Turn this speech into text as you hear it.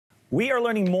We are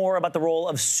learning more about the role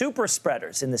of super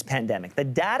spreaders in this pandemic. The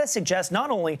data suggests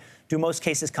not only do most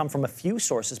cases come from a few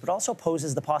sources, but also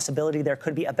poses the possibility there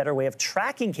could be a better way of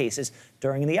tracking cases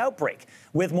during the outbreak.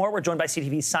 With more, we're joined by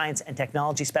CTV's science and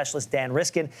technology specialist, Dan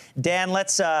Riskin. Dan,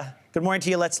 good morning to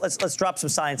you. Let's drop some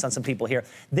science on some people here.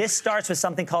 This starts with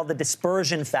something called the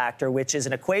dispersion factor, which is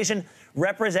an equation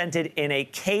represented in a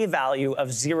k-value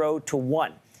of 0 to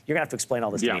 1. You're going to have to explain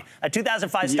all this to me. A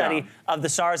 2005 study of the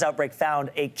SARS outbreak found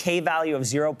a k-value of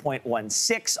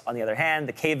 0.16. On the other hand,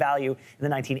 the k-value in the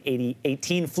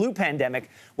 1918 flu pandemic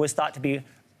was thought to be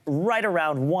right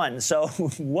around 1. So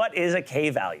what is a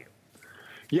k-value?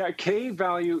 Yeah,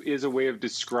 k-value is a way of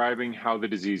describing how the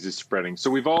disease is spreading. So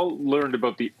we've all learned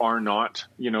about the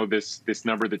R0, this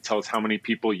number that tells how many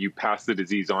people you pass the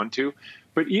disease on to.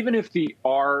 But even if the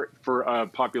R for a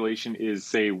population is,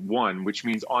 say, 1, which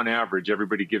means on average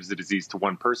everybody gives the disease to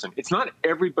one person, it's not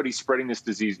everybody spreading this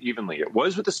disease evenly. It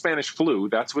was with the Spanish flu.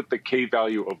 That's what the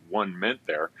k-value of 1 meant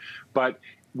there. But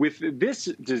with this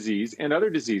disease and other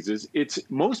diseases, it's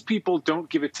most people don't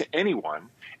give it to anyone,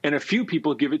 and a few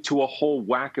people give it to a whole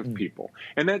whack of people.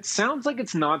 And that sounds like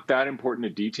it's not that important a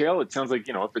detail. It sounds like,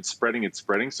 if it's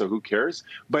spreading, so who cares?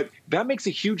 But that makes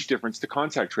a huge difference to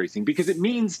contact tracing, because it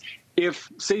means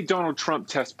if, say, Donald Trump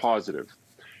tests positive,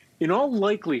 in all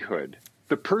likelihood,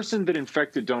 the person that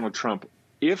infected Donald Trump,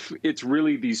 if it's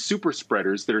really these super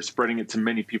spreaders that are spreading it to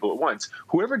many people at once,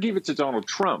 whoever gave it to Donald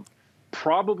Trump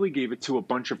probably gave it to a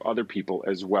bunch of other people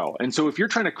as well. And so if you're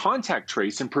trying to contact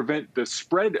trace and prevent the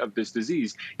spread of this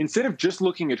disease, instead of just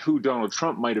looking at who Donald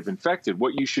Trump might have infected,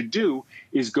 what you should do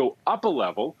is go up a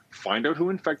level, find out who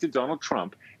infected Donald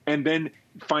Trump, and then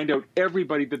find out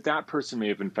everybody that person may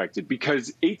have infected.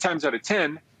 Because 8 times out of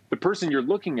 10, the person you're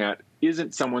looking at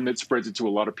isn't someone that spreads it to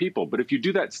a lot of people. But if you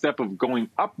do that step of going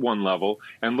up one level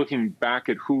and looking back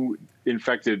at who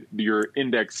infected your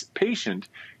index patient,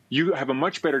 you have a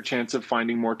much better chance of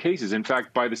finding more cases. In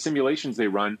fact, by the simulations they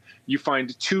run, you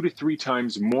find 2 to 3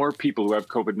 times more people who have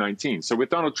COVID-19. So with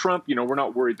Donald Trump, we're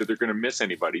not worried that they're going to miss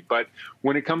anybody. But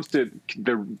when it comes to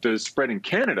the spread in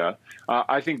Canada,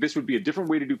 I think this would be a different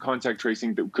way to do contact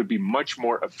tracing that could be much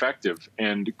more effective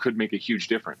and could make a huge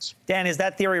difference. Dan, is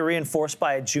that theory reinforced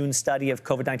by a June study of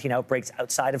COVID-19 outbreaks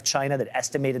outside of China that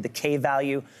estimated the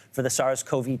k-value for the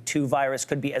SARS-CoV-2 virus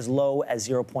could be as low as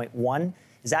 0.1?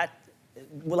 Is that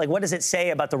what does it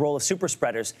say about the role of super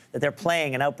spreaders that they're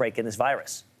playing an outbreak in this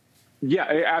virus? Yeah,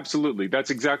 absolutely. That's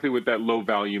exactly what that low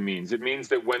value means. It means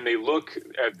that when they look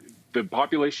at the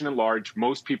population at large,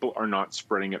 most people are not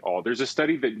spreading at all. There's a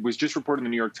study that was just reported in the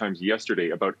New York Times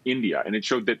yesterday about India, and it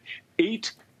showed that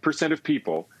 8% of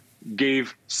people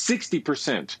gave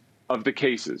 60% of the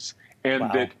cases, and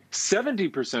that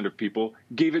 70% of people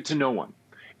gave it to no one.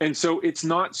 And so it's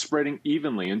not spreading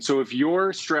evenly. And so if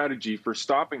your strategy for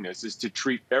stopping this is to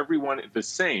treat everyone the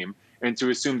same and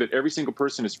to assume that every single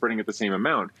person is spreading at the same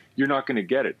amount, you're not going to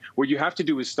get it. What you have to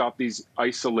do is stop these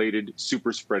isolated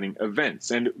super spreading events.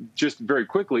 And just very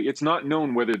quickly, it's not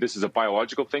known whether this is a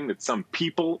biological thing that some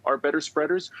people are better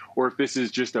spreaders, or if this is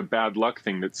just a bad luck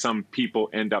thing that some people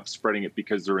end up spreading it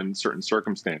because they're in certain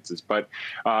circumstances. But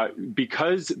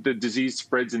because the disease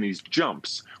spreads in these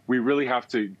jumps, we really have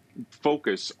to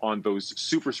focus on those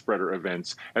super spreader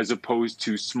events as opposed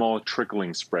to small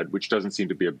trickling spread, which doesn't seem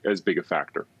to be as big a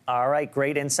factor. All right,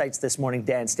 great insights this morning,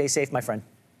 Dan. Stay safe, my friend.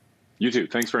 You too.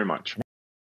 Thanks very much.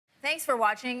 Thanks for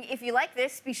watching. If you like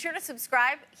this, be sure to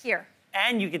subscribe here.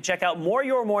 And you can check out more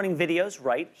Your Morning videos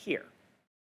right here.